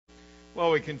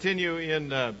Well, we continue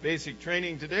in basic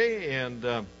training today, and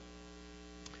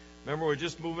remember, we're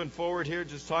just moving forward here,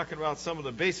 just talking about some of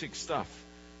the basic stuff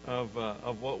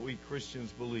of what we Christians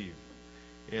believe.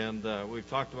 And we've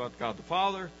talked about God the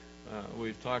Father.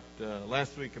 We've talked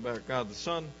last week about God the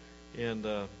Son. And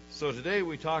so today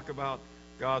we talk about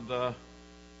God the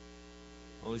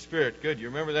Holy Spirit. Good. You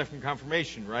remember that from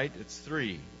confirmation, right? It's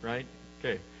 3, right?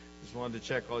 Okay. Just wanted to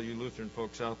check all you Lutheran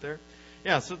folks out there.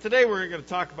 Yeah, so today we're going to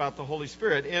talk about the Holy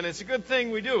Spirit. And it's a good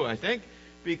thing we do, I think,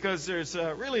 because there's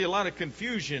really a lot of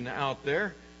confusion out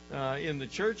there in the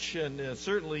church and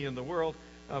certainly in the world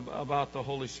about the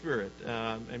Holy Spirit.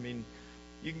 I mean,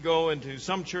 you can go into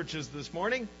some churches this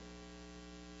morning,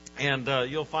 and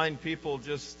you'll find people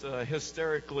just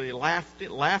hysterically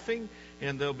laughing,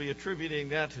 and they'll be attributing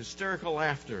that hysterical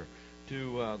laughter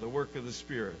to the work of the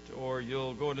Spirit. Or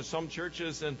you'll go into some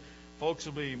churches, and folks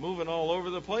will be moving all over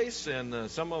the place, and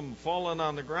some of them falling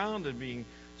on the ground and being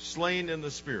slain in the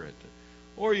Spirit.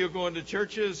 Or you'll go into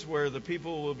churches where the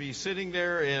people will be sitting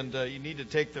there, and you need to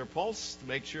take their pulse to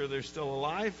make sure they're still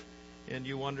alive, and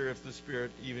you wonder if the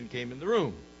Spirit even came in the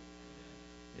room.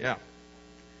 Yeah.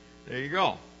 There you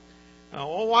go.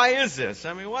 Well, why is this?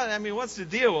 I mean, what's the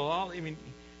deal with all? I mean,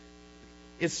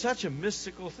 it's such a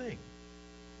mystical thing.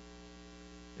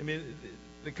 I mean,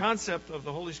 the concept of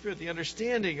the Holy Spirit, the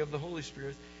understanding of the Holy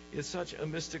Spirit is such a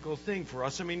mystical thing for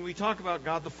us. I mean, we talk about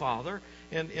God the Father,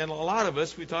 and a lot of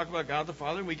us, we talk about God the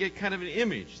Father, and we get kind of an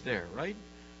image there, right?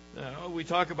 We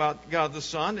talk about God the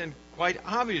Son, and quite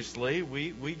obviously,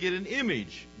 we get an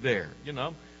image there, you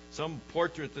know. Some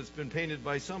portrait that's been painted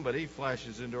by somebody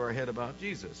flashes into our head about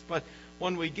Jesus. But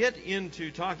when we get into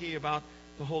talking about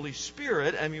the Holy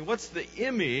Spirit, I mean, what's the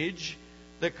image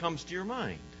that comes to your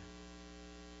mind?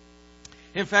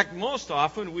 In fact, most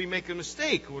often we make a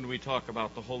mistake when we talk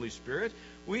about the Holy Spirit.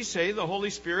 We say the Holy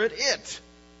Spirit, it.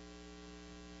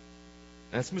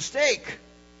 That's a mistake.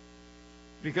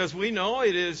 Because we know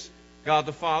it is God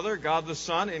the Father, God the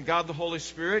Son, and God the Holy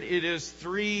Spirit. It is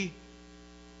 3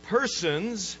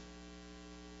 persons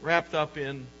wrapped up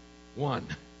in one.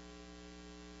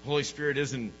 The Holy Spirit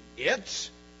isn't it.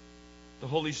 The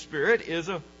Holy Spirit is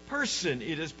a person.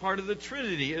 It is part of the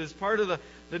Trinity. It is part of the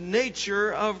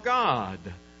nature of God.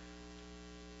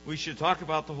 We should talk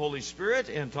about the Holy Spirit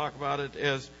and talk about it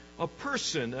as a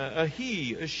person, a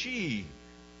he, a she.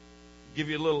 Give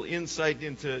you a little insight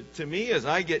into me as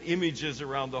I get images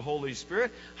around the Holy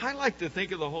Spirit. I like to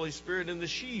think of the Holy Spirit in the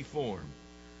she form.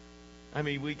 I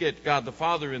mean, we get God the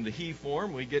Father in the he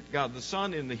form. We get God the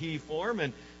Son in the he form.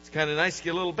 And it's kind of nice to get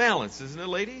a little balance, isn't it,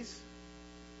 ladies?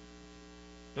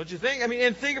 Don't you think? I mean,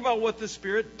 and think about what the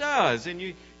Spirit does. And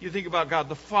you think about God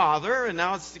the Father, and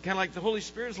now it's kind of like the Holy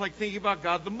Spirit is like thinking about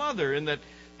God the Mother, and that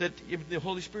the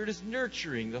Holy Spirit is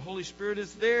nurturing. The Holy Spirit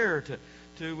is there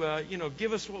to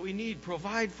give us what we need,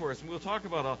 provide for us. And we'll talk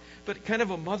about all, but kind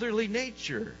of a motherly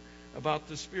nature about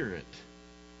the Spirit.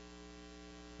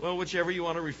 Well, whichever you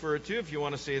want to refer it to, if you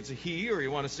want to say it's a he or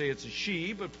you want to say it's a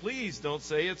she, but please don't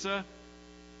say it's a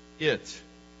it,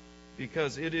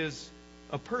 because it is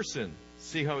a person.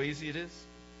 See how easy it is?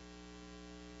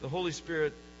 The Holy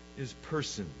Spirit is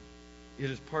person.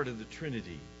 It is part of the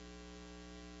Trinity.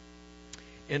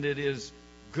 And it is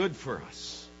good for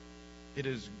us. It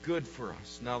is good for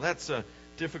us. Now, that's a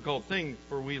difficult thing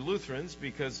for we Lutherans,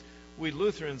 because we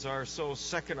Lutherans are so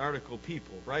second article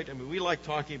people, right? I mean, we like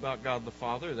talking about God the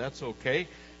Father. That's okay.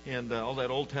 And all that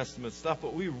Old Testament stuff.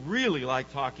 But we really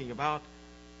like talking about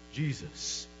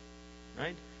Jesus,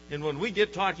 right? And when we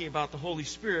get talking about the Holy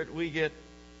Spirit, we get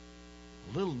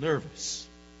a little nervous.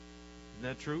 Isn't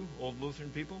that true, old Lutheran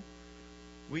people?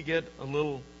 We get a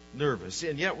little nervous.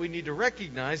 And yet we need to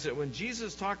recognize that when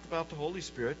Jesus talked about the Holy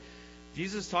Spirit,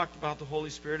 Jesus talked about the Holy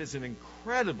Spirit as an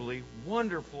incredibly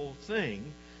wonderful thing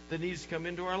that needs to come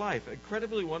into our life. An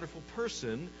incredibly wonderful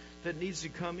person that needs to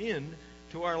come in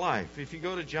to our life. If you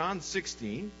go to John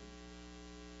 16,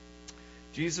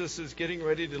 Jesus is getting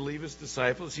ready to leave his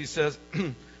disciples. He says,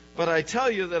 but I tell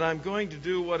you that I'm going to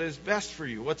do what is best for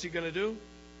you. What's he going to do?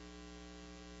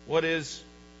 What is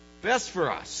best for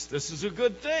us. This is a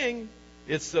good thing.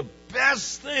 It's the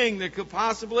best thing that could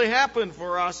possibly happen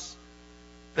for us.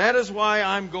 That is why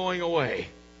I'm going away.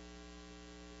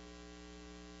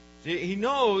 See, he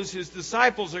knows his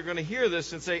disciples are going to hear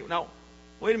this and say, now,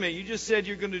 wait a minute, you just said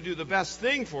you're going to do the best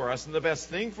thing for us, and the best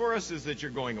thing for us is that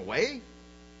you're going away?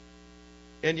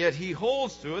 And yet he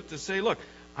holds to it to say, look,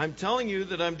 I'm telling you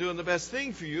that I'm doing the best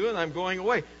thing for you, and I'm going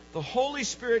away. The Holy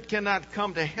Spirit cannot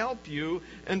come to help you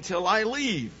until I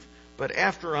leave. But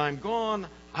after I'm gone,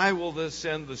 I will then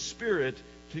send the Spirit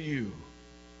to you.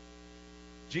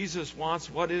 Jesus wants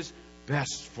what is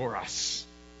best for us.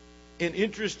 And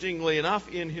interestingly enough,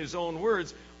 in his own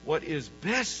words, what is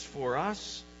best for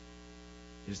us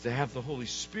is to have the Holy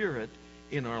Spirit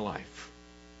in our life.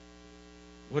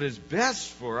 What is best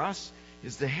for us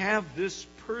is to have this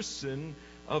person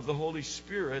of the Holy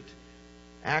Spirit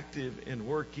active and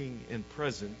working and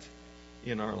present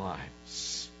in our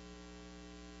lives.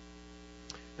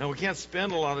 Now, we can't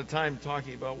spend a lot of time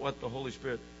talking about what the Holy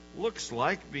Spirit looks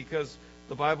like because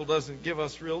the Bible doesn't give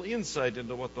us real insight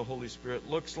into what the Holy Spirit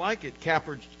looks like. It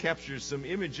captures some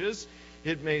images.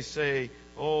 It may say,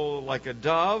 oh, like a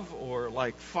dove, or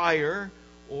like fire,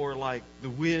 or like the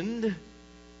wind.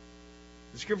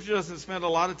 The Scripture doesn't spend a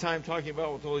lot of time talking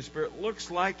about what the Holy Spirit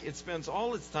looks like. It spends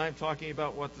all its time talking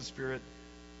about what the Spirit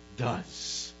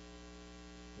does.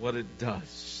 What it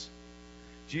does.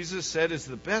 Jesus said it's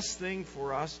the best thing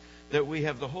for us that we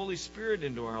have the Holy Spirit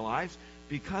into our lives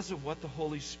because of what the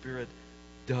Holy Spirit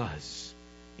does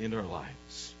in our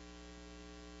lives.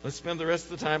 Let's spend the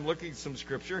rest of the time looking at some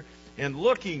Scripture and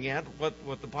looking at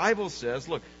what the Bible says.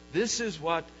 Look, this is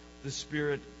what the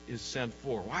Spirit is sent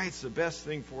for. Why it's the best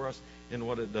thing for us and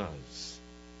what it does.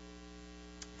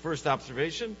 First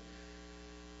observation,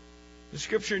 the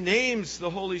Scripture names the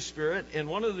Holy Spirit, and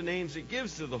one of the names it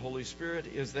gives to the Holy Spirit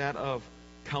is that of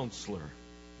Counselor.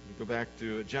 We go back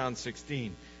to John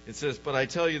 16. It says, "But I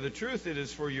tell you the truth, it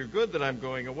is for your good that I'm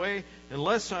going away.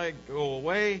 Unless I go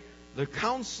away, the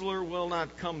Counselor will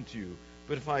not come to you.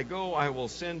 But if I go, I will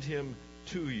send him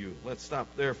to you." Let's stop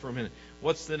there for a minute.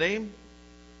 What's the name?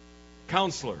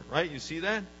 Counselor, right? You see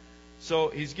that? So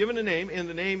he's given a name, and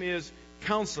the name is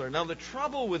Counselor. Now, the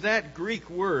trouble with that Greek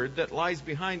word that lies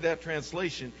behind that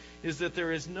translation is that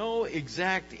there is no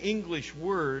exact English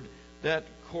word that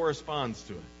corresponds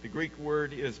to it. The Greek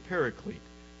word is paraclete.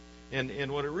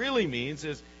 And what it really means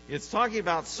is it's talking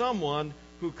about someone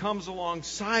who comes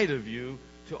alongside of you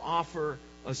to offer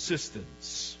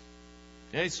assistance.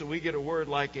 Okay, so we get a word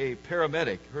like a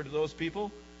paramedic. Heard of those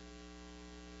people?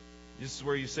 This is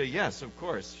where you say, yes, of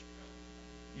course.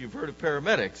 You've heard of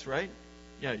paramedics, right?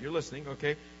 Yeah, you're listening.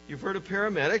 Okay. You've heard of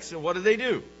paramedics, and what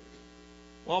do?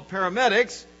 Well,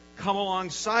 paramedics come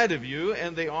alongside of you,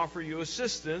 and they offer you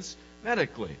assistance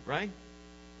medically, right?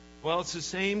 Well, it's the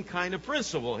same kind of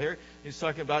principle here. He's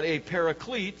talking about a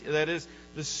paraclete. That is,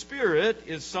 the Spirit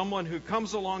is someone who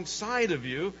comes alongside of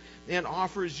you and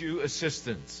offers you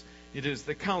assistance. It is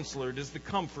the counselor, it is the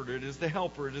comforter, it is the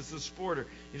helper, it is the supporter,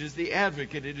 it is the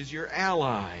advocate, it is your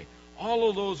ally. All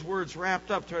of those words wrapped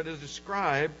up try to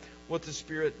describe what the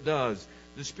Spirit does.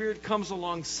 The Spirit comes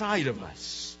alongside of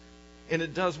us, and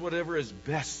it does whatever is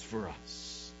best for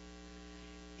us.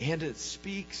 And it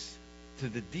speaks to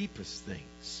the deepest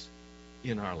things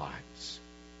in our lives.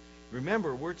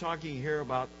 Remember, we're talking here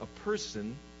about a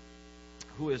person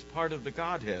who is part of the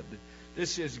Godhead.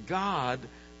 This is God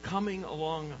coming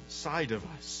alongside of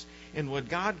us. And when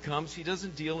God comes, He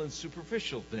doesn't deal in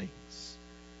superficial things.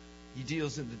 He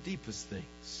deals in the deepest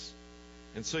things.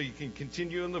 And so you can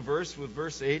continue in the verse with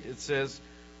verse 8. It says,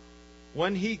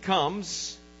 when He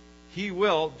comes, He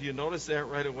will. Do you notice that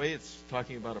right away? It's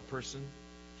talking about a person.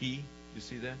 He. You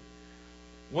see that?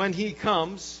 When He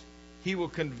comes, He will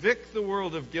convict the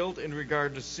world of guilt in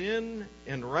regard to sin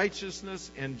and righteousness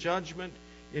and judgment.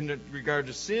 In regard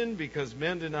to sin, because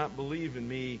men do not believe in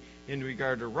me. In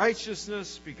regard to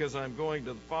righteousness, because I'm going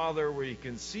to the Father where He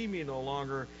can see me no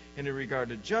longer. And in regard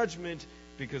to judgment,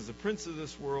 because the prince of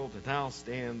this world now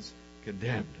stands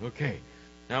condemned. Okay,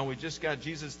 now we just got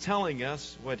Jesus telling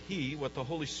us what the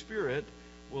Holy Spirit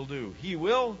will do.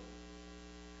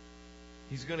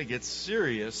 He's going to get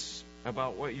serious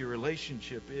about what your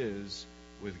relationship is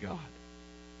with God.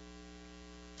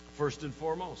 First and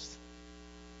foremost,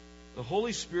 the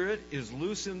Holy Spirit is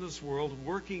loose in this world,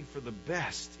 working for the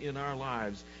best in our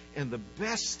lives. And the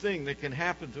best thing that can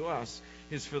happen to us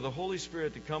is for the Holy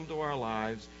Spirit to come to our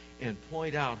lives and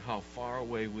point out how far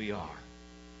away we are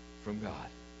from God.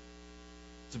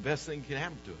 It's the best thing that can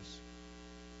happen to us.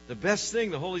 The best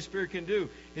thing the Holy Spirit can do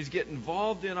is get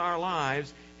involved in our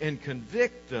lives and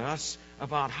convict us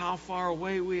about how far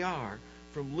away we are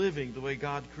from living the way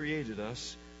God created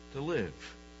us to live.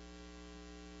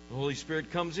 The Holy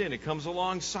Spirit comes in. It comes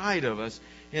alongside of us,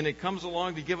 and it comes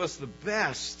along to give us the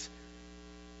best.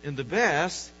 And the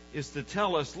best is to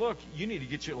tell us, look, you need to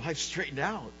get your life straightened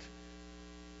out.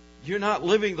 You're not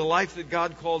living the life that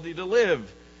God called you to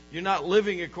live. You're not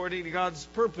living according to God's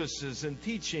purposes and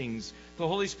teachings. The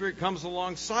Holy Spirit comes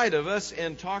alongside of us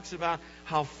and talks about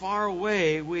how far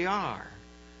away we are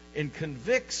and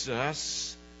convicts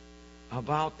us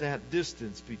about that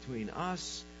distance between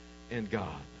us and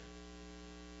God.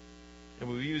 And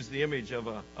we use the image of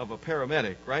a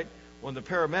paramedic, right? When the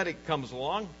paramedic comes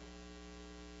along,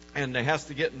 and it has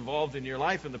to get involved in your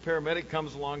life, and the paramedic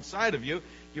comes alongside of you,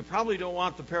 you probably don't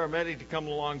want the paramedic to come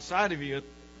alongside of you.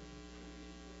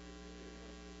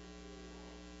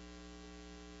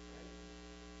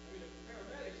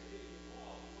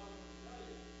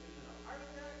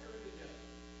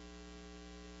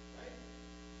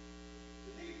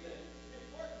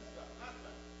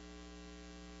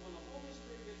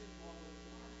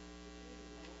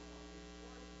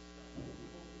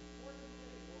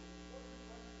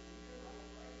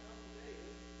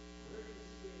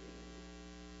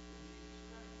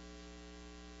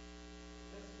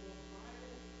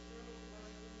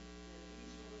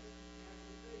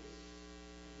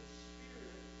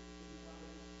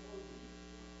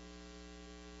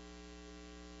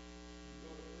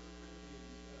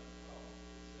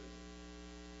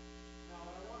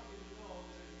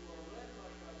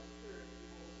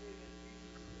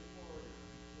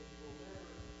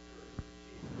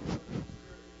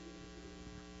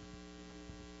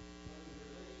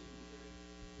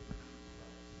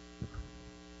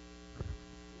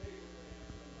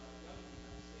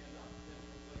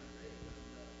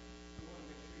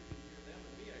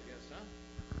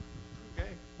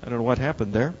 I don't know what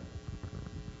happened there.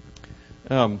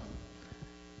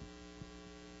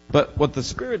 But what the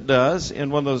Spirit does,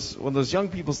 and when those young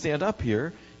people stand up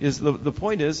here, is the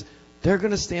point is they're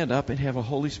going to stand up and have a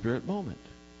Holy Spirit moment.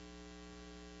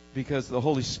 Because the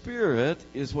Holy Spirit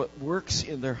is what works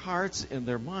in their hearts and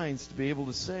their minds to be able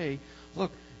to say,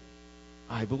 look,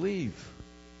 I believe.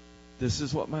 This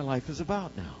is what my life is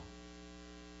about now.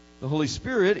 The Holy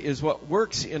Spirit is what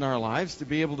works in our lives to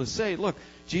be able to say, look,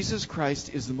 Jesus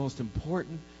Christ is the most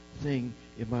important thing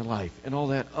in my life. And all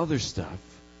that other stuff,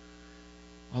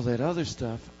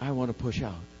 I want to push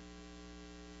out.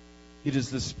 It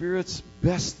is the Spirit's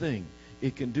best thing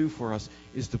it can do for us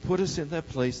is to put us in that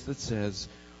place that says,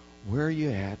 where are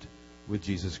you at with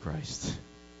Jesus Christ?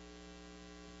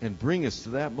 And bring us to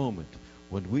that moment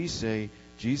when we say,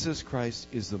 Jesus Christ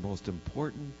is the most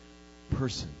important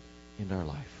person in our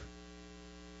life.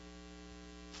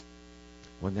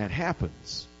 When that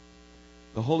happens,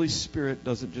 the Holy Spirit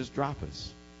doesn't just drop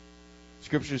us.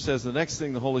 Scripture says the next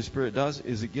thing the Holy Spirit does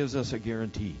is it gives us a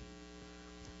guarantee.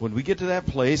 When we get to that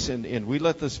place and we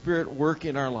let the Spirit work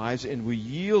in our lives and we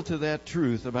yield to that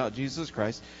truth about Jesus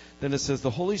Christ, then it says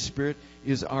the Holy Spirit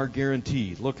is our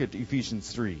guarantee. Look at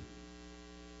Ephesians 3.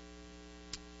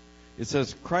 It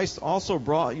says, Christ also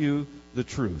brought you the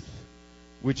truth,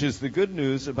 which is the good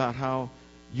news about how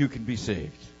you can be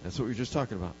saved. That's what we were just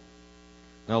talking about.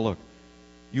 Now look,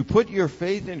 you put your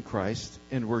faith in Christ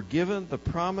and were given the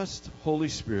promised Holy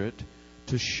Spirit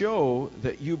to show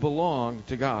that you belong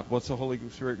to God. What's the Holy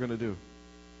Spirit going to do?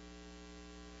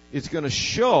 It's going to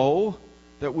show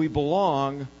that we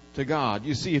belong to God.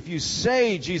 You see, if you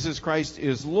say Jesus Christ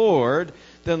is Lord,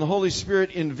 then the Holy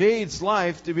Spirit invades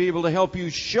life to be able to help you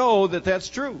show that that's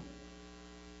true.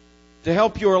 To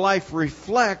help your life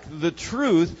reflect the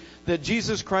truth that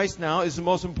Jesus Christ now is the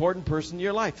most important person in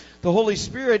your life. The Holy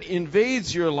Spirit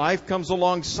invades your life, comes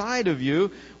alongside of you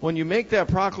when you make that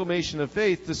proclamation of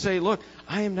faith to say, look,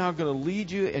 I am now going to lead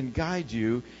you and guide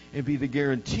you and be the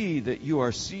guarantee that you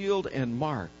are sealed and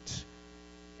marked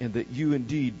and that you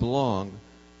indeed belong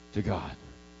to God.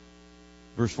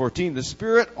 Verse 14, the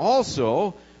Spirit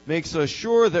also makes us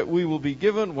sure that we will be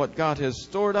given what God has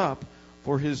stored up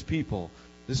for His people.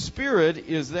 The Spirit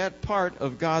is that part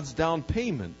of God's down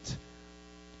payment.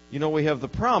 You know, we have the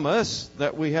promise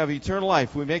that we have eternal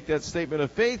life. We make that statement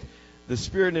of faith. The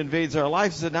Spirit invades our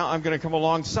life and says, now I'm going to come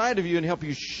alongside of you and help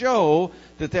you show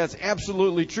that that's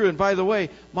absolutely true. And by the way,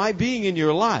 my being in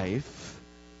your life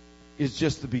is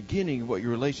just the beginning of what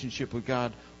your relationship with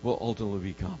God will ultimately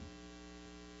become.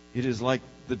 It is like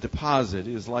the deposit.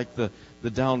 It is like the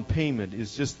down payment.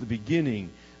 It's just the beginning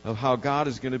of how God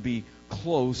is going to be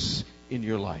close in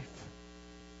your life.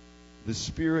 The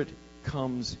Spirit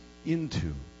comes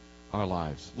into our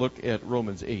lives. Look at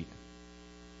Romans 8.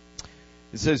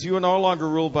 It says, you are no longer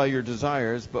ruled by your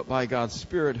desires, but by God's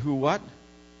Spirit, who what?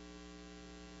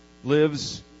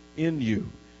 Lives in you.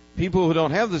 People who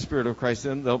don't have the Spirit of Christ,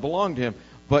 then they'll belong to Him.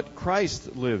 But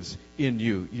Christ lives in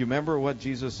you. You remember what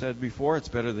Jesus said before? It's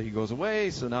better that He goes away,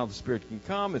 so now the Spirit can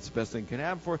come. It's the best thing can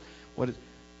happen for us.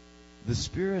 The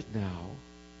Spirit now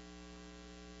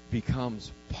becomes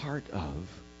part of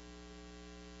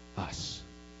us.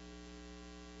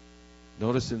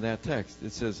 Notice in that text,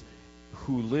 it says,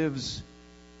 who lives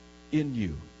in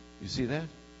you. You see that?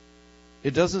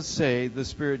 It doesn't say the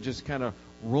Spirit just kind of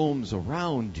roams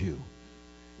around you.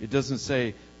 It doesn't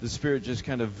say the Spirit just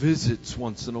kind of visits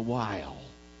once in a while.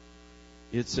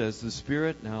 It says the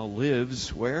Spirit now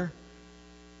lives where?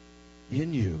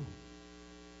 in you.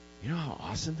 You know how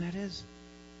awesome that is?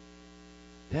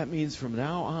 That means from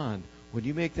now on, when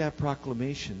you make that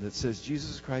proclamation that says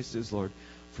Jesus Christ is Lord,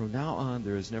 from now on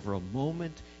there is never a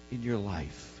moment in your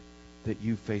life that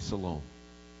you face alone.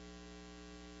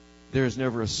 There is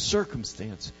never a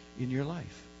circumstance in your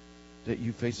life that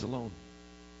you face alone.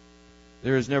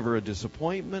 There is never a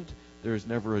disappointment. There is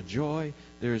never a joy.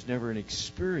 There is never an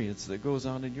experience that goes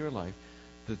on in your life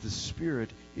that the Spirit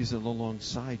isn't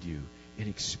alongside you and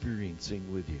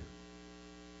experiencing with you.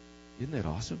 Isn't that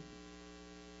awesome?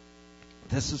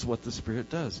 This is what the Spirit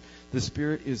does. The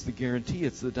Spirit is the guarantee.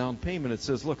 It's the down payment. It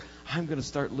says, look, I'm going to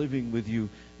start living with you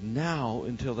now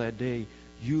until that day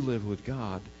you live with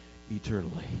God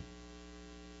eternally.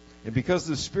 And because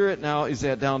the Spirit now is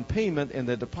that down payment and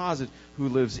the deposit who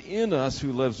lives in us,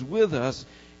 who lives with us,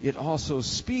 it also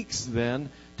speaks then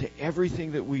to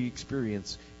everything that we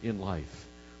experience in life.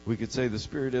 We could say the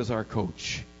Spirit is our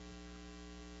coach.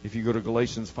 If you go to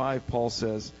Galatians 5, Paul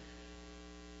says,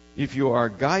 if you are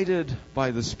guided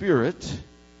by the Spirit,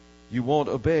 you won't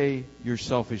obey your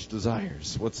selfish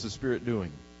desires. What's the Spirit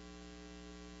doing?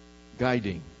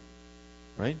 Guiding.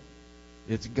 Right?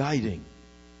 It's guiding.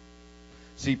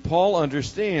 See, Paul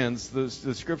understands, the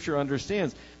Scripture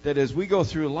understands, that as we go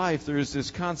through life, there is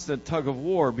this constant tug of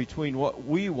war between what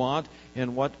we want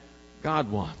and what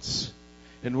God wants.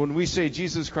 And when we say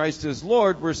Jesus Christ is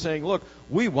Lord, we're saying, look,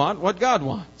 we want what God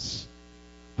wants.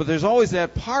 But there's always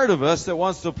that part of us that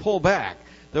wants to pull back,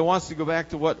 that wants to go back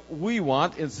to what we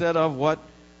want instead of what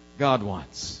God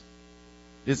wants.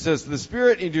 It says, the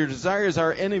Spirit and your desires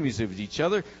are enemies of each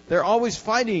other. They're always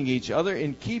fighting each other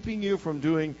and keeping you from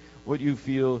doing what you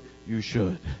feel you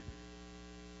should.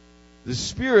 The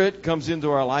Spirit comes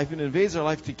into our life and invades our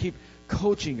life to keep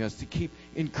coaching us, to keep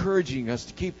encouraging us,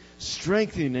 to keep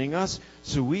strengthening us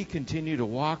so we continue to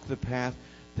walk the path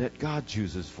that God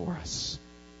chooses for us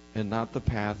and not the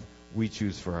path we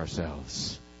choose for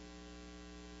ourselves.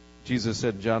 Jesus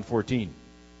said in John 14,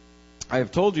 I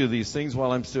have told you these things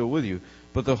while I'm still with you,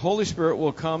 but the Holy Spirit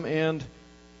will come and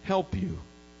help you,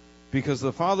 because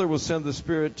the Father will send the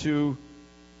Spirit to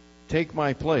take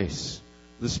my place.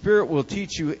 The Spirit will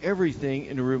teach you everything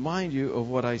and remind you of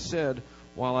what I said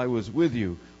while I was with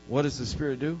you. What does the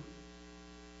Spirit do?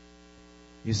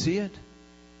 You see it?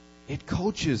 It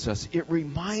coaches us. It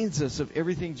reminds us of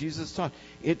everything Jesus taught.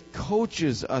 It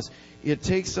coaches us. It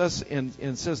takes us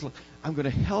and says, look, I'm going to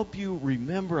help you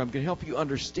remember. I'm going to help you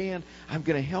understand. I'm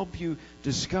going to help you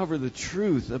discover the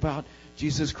truth about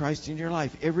Jesus Christ in your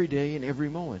life every day and every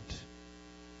moment.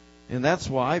 And that's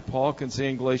why Paul can say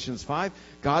in Galatians 5,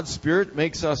 God's Spirit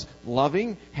makes us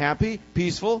loving, happy,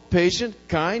 peaceful, patient,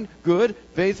 kind, good,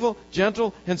 faithful,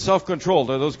 gentle, and self-controlled.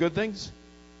 Are those good things?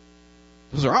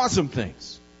 Those are awesome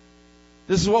things.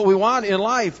 This is what we want in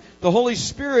life. The Holy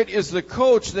Spirit is the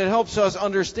coach that helps us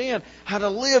understand how to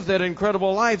live that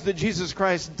incredible life that Jesus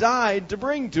Christ died to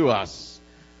bring to us.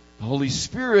 The Holy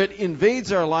Spirit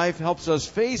invades our life, helps us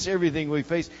face everything we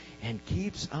face, and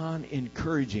keeps on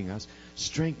encouraging us,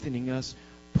 strengthening us,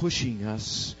 pushing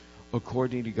us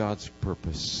according to God's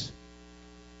purpose.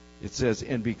 It says,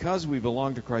 and because we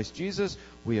belong to Christ Jesus,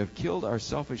 we have killed our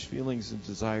selfish feelings and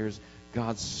desires.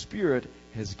 God's Spirit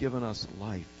has given us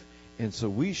life. And so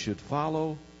we should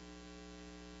follow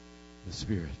the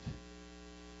Spirit.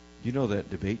 You know that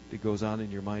debate that goes on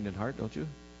in your mind and heart, don't you?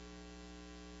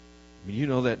 I mean, you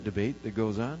know that debate that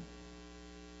goes on?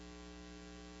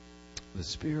 The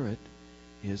Spirit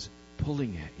is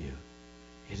pulling at you.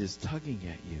 It is tugging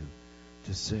at you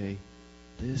to say,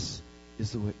 this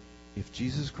is the way. If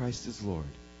Jesus Christ is Lord,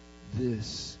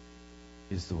 this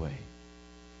is the way.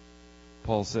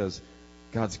 Paul says,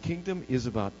 God's kingdom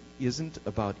isn't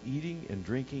about eating and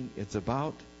drinking. It's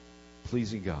about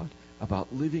pleasing God,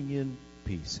 about living in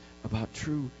peace, about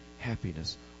true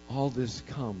happiness. All this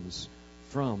comes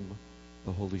from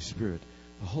the Holy Spirit.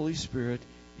 The Holy Spirit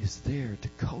is there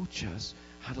to coach us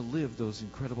how to live those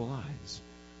incredible lives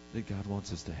that God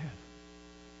wants us to have.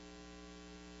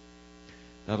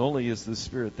 Not only is the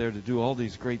Spirit there to do all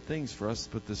these great things for us,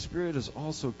 but the Spirit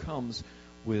also comes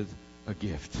with a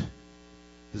gift.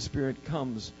 The Spirit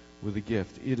comes with a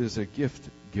gift. It is a gift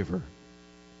giver.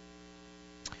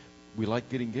 We like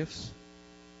getting gifts.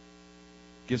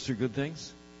 Gifts are good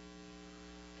things.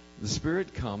 The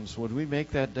Spirit comes when we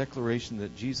make that declaration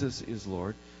that Jesus is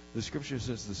Lord. The Scripture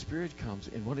says the Spirit comes,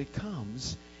 and when it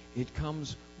comes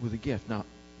with a gift. Now,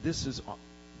 this is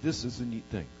a neat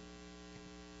thing.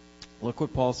 Look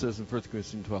what Paul says in 1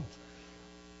 Corinthians 12.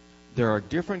 There are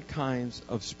different kinds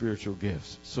of spiritual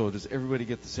gifts. So does everybody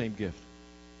get the same gift?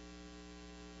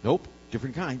 Nope.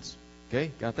 Different kinds.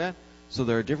 Okay, got that? So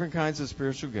there are different kinds of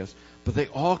spiritual gifts, but they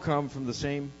all come from the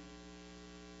same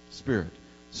Spirit.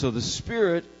 So the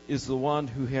Spirit is the one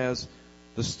who has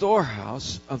the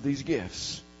storehouse of these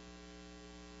gifts.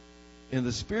 And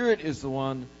the Spirit is the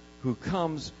one who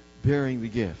comes bearing the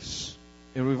gifts.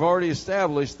 And we've already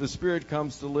established the Spirit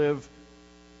comes to live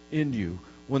in you.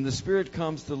 When the Spirit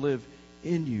comes to live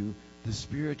in you, the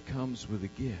Spirit comes with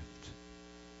a gift,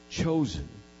 chosen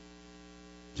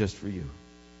just for you.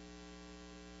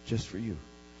 Just for you.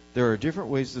 There are different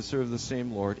ways to serve the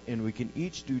same Lord, and we can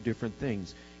each do different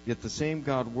things. Yet the same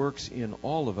God works in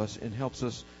all of us and helps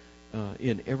us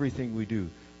in everything we do.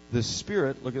 The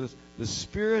Spirit, look at this, the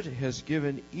Spirit has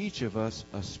given each of us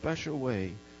a special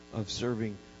way of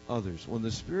serving others. When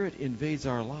the Spirit invades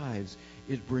our lives,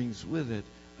 it brings with it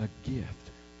a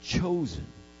gift, chosen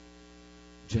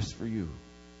just for you.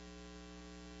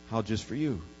 How just for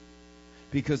you?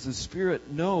 Because the Spirit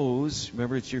knows,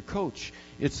 remember, it's your coach.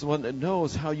 It's the one that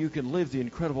knows how you can live the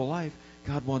incredible life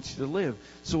God wants you to live.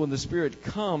 So when the Spirit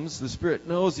comes, the Spirit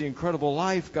knows the incredible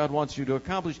life God wants you to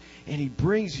accomplish, and He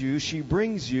brings you, she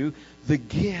brings you the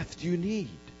gift you need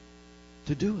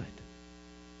to do it.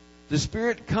 The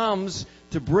Spirit comes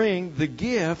to bring the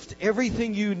gift,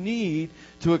 everything you need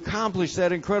to accomplish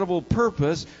that incredible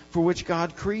purpose for which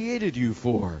God created you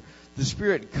for. The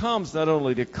Spirit comes not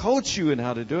only to coach you in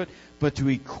how to do it, but to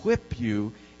equip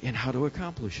you in how to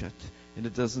accomplish it. And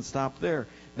it doesn't stop there.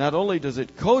 Not only does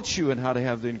it coach you in how to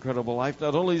have the incredible life,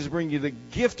 not only does it bring you the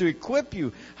gift to equip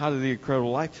you how to the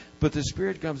incredible life, but the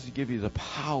Spirit comes to give you the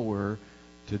power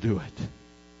to do it.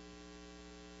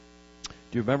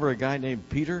 Do you remember a guy named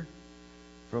Peter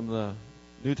from the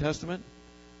New Testament?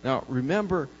 Now,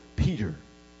 remember Peter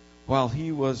while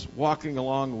he was walking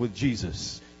along with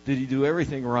Jesus. Did he do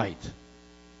everything right?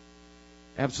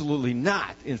 Absolutely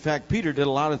not. In fact, Peter did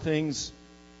a lot of things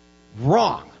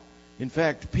wrong. In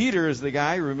fact, Peter is the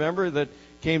guy, remember, that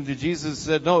came to Jesus and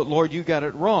said, "No, Lord, you got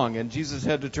it wrong." And Jesus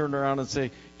had to turn around and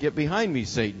say, "Get behind me,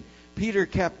 Satan." Peter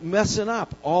kept messing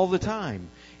up all the time.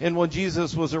 And when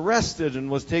Jesus was arrested and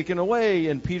was taken away,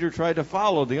 and Peter tried to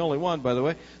follow, the only one, by the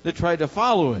way, that tried to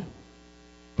follow him.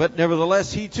 But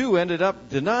nevertheless, he too ended up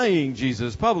denying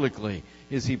Jesus publicly.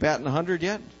 Is he batting 100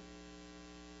 yet?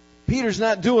 Peter's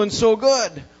not doing so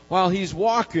good while he's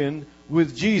walking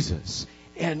with Jesus.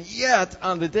 And yet,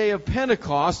 on the day of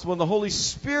Pentecost, when the Holy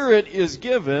Spirit is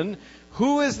given,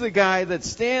 who is the guy that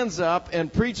stands up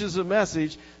and preaches a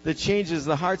message that changes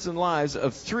the hearts and lives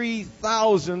of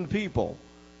 3,000 people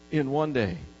in one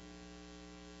day?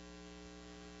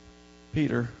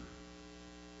 Peter.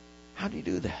 How did he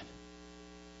do that?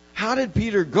 How did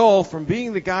Peter go from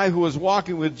being the guy who was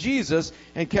walking with Jesus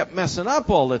and kept messing up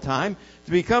all the time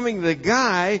to becoming the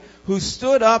guy who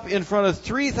stood up in front of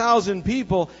 3,000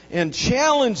 people and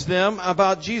challenged them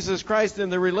about Jesus Christ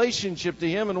and their relationship to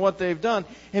Him and what they've done?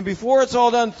 And before it's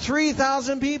all done,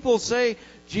 3,000 people say,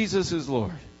 Jesus is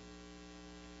Lord.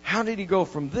 How did he go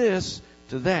from this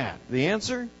to that? The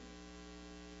answer?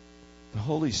 The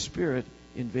Holy Spirit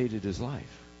invaded his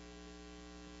life.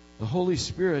 The Holy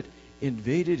Spirit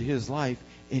invaded his life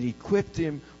and equipped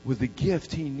him with the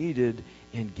gift he needed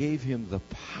and gave him the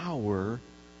power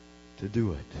to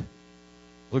do it.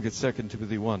 Look at 2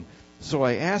 Timothy 1. So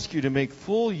I ask you to make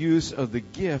full use of the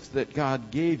gift that God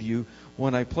gave you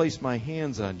when I place my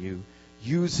hands on you.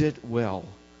 Use it well.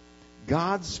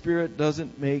 God's Spirit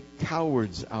doesn't make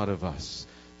cowards out of us.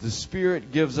 The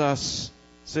Spirit gives us,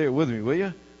 say it with me, will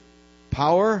you?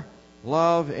 Power,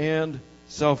 love, and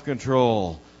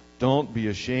self-control. Don't be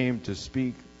ashamed to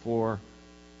speak for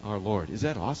our Lord. Is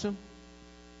that awesome?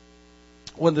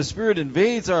 When the Spirit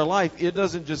invades our life, it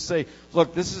doesn't just say,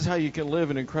 look, this is how you can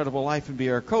live an incredible life and be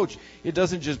our coach. It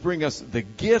doesn't just bring us the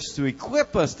gifts to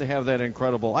equip us to have that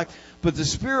incredible life, but the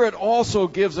Spirit also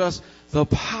gives us the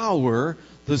power,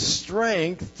 the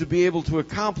strength to be able to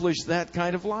accomplish that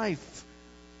kind of life.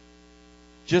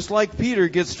 Just like Peter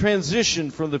gets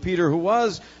transitioned from the Peter who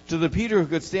was to the Peter who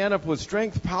could stand up with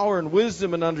strength, power, and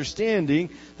wisdom and understanding,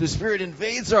 the Spirit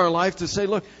invades our life to say,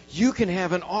 look, you can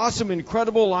have an awesome,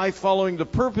 incredible life following the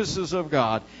purposes of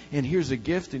God. And here's a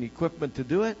gift and equipment to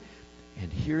do it.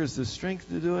 And here's the strength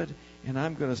to do it. And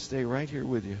I'm going to stay right here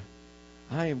with you.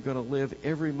 I am going to live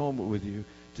every moment with you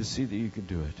to see that you can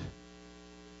do it.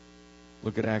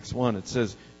 Look at Acts 1. It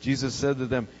says, Jesus said to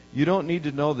them, you don't need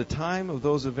to know the time of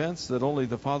those events that only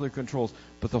the Father controls,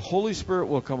 but the Holy Spirit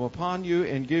will come upon you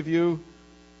and give you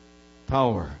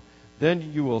power.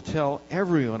 Then you will tell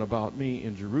everyone about me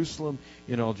in Jerusalem,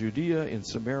 in all Judea, in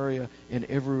Samaria, and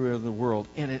everywhere in the world.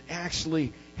 And it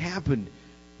actually happened.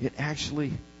 It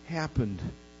actually happened.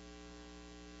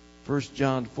 1 1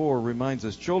 John 4 reminds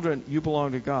us, children, you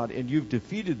belong to God, and you've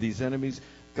defeated these enemies.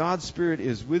 God's Spirit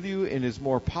is with you and is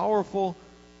more powerful. Do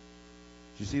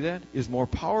you see that? Is more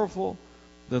powerful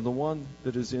than the one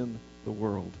that is in the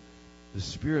world. The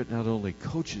Spirit not only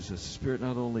coaches us, the Spirit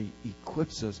not only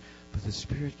equips us, but the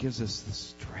Spirit gives us the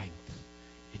strength.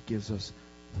 It gives us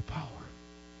the power.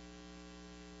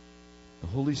 The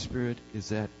Holy Spirit is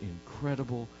that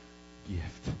incredible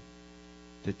gift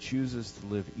that chooses to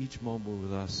live each moment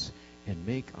with us and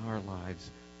make our lives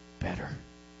better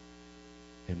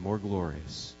and more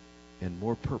glorious and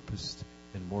more purposed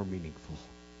and more meaningful.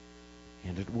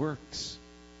 And it works.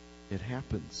 It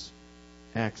happens.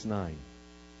 Acts 9.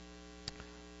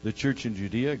 The church in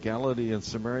Judea, Galilee, and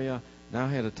Samaria now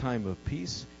had a time of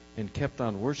peace and kept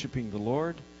on worshiping the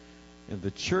Lord. And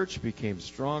the church became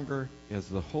stronger as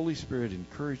the Holy Spirit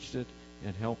encouraged it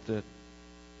and helped it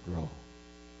grow.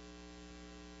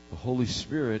 The Holy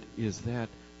Spirit is that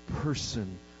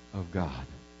person of God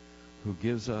who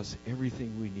gives us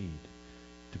everything we need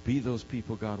to be those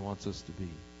people God wants us to be,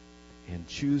 and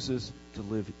chooses to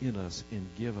live in us and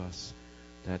give us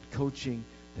that coaching,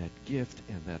 that gift,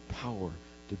 and that power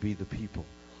to be the people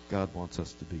God wants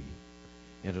us to be.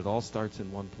 And it all starts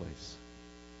in one place.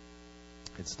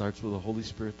 It starts with the Holy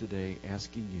Spirit today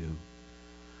asking you,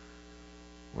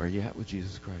 where are you at with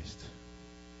Jesus Christ?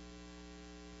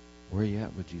 Where are you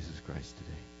at with Jesus Christ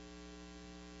today?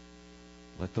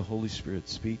 Let the Holy Spirit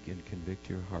speak and convict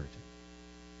your heart.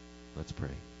 Let's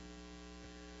pray.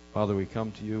 Father, we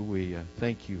come to you. We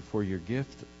thank you for your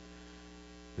gift,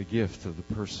 the gift of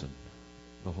the person,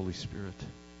 the Holy Spirit.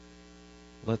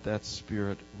 Let that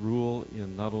Spirit rule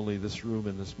in not only this room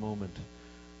in this moment,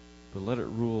 but let it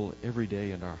rule every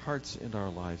day in our hearts and our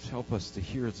lives. Help us to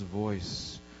hear its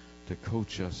voice, to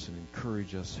coach us and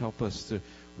encourage us. Help us to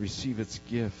receive its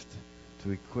gift,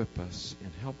 to equip us,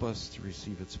 and help us to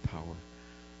receive its power,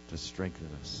 to strengthen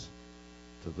us,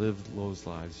 to live those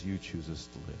lives you choose us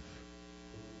to live.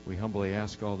 We humbly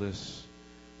ask all this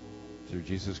through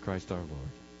Jesus Christ our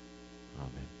Lord.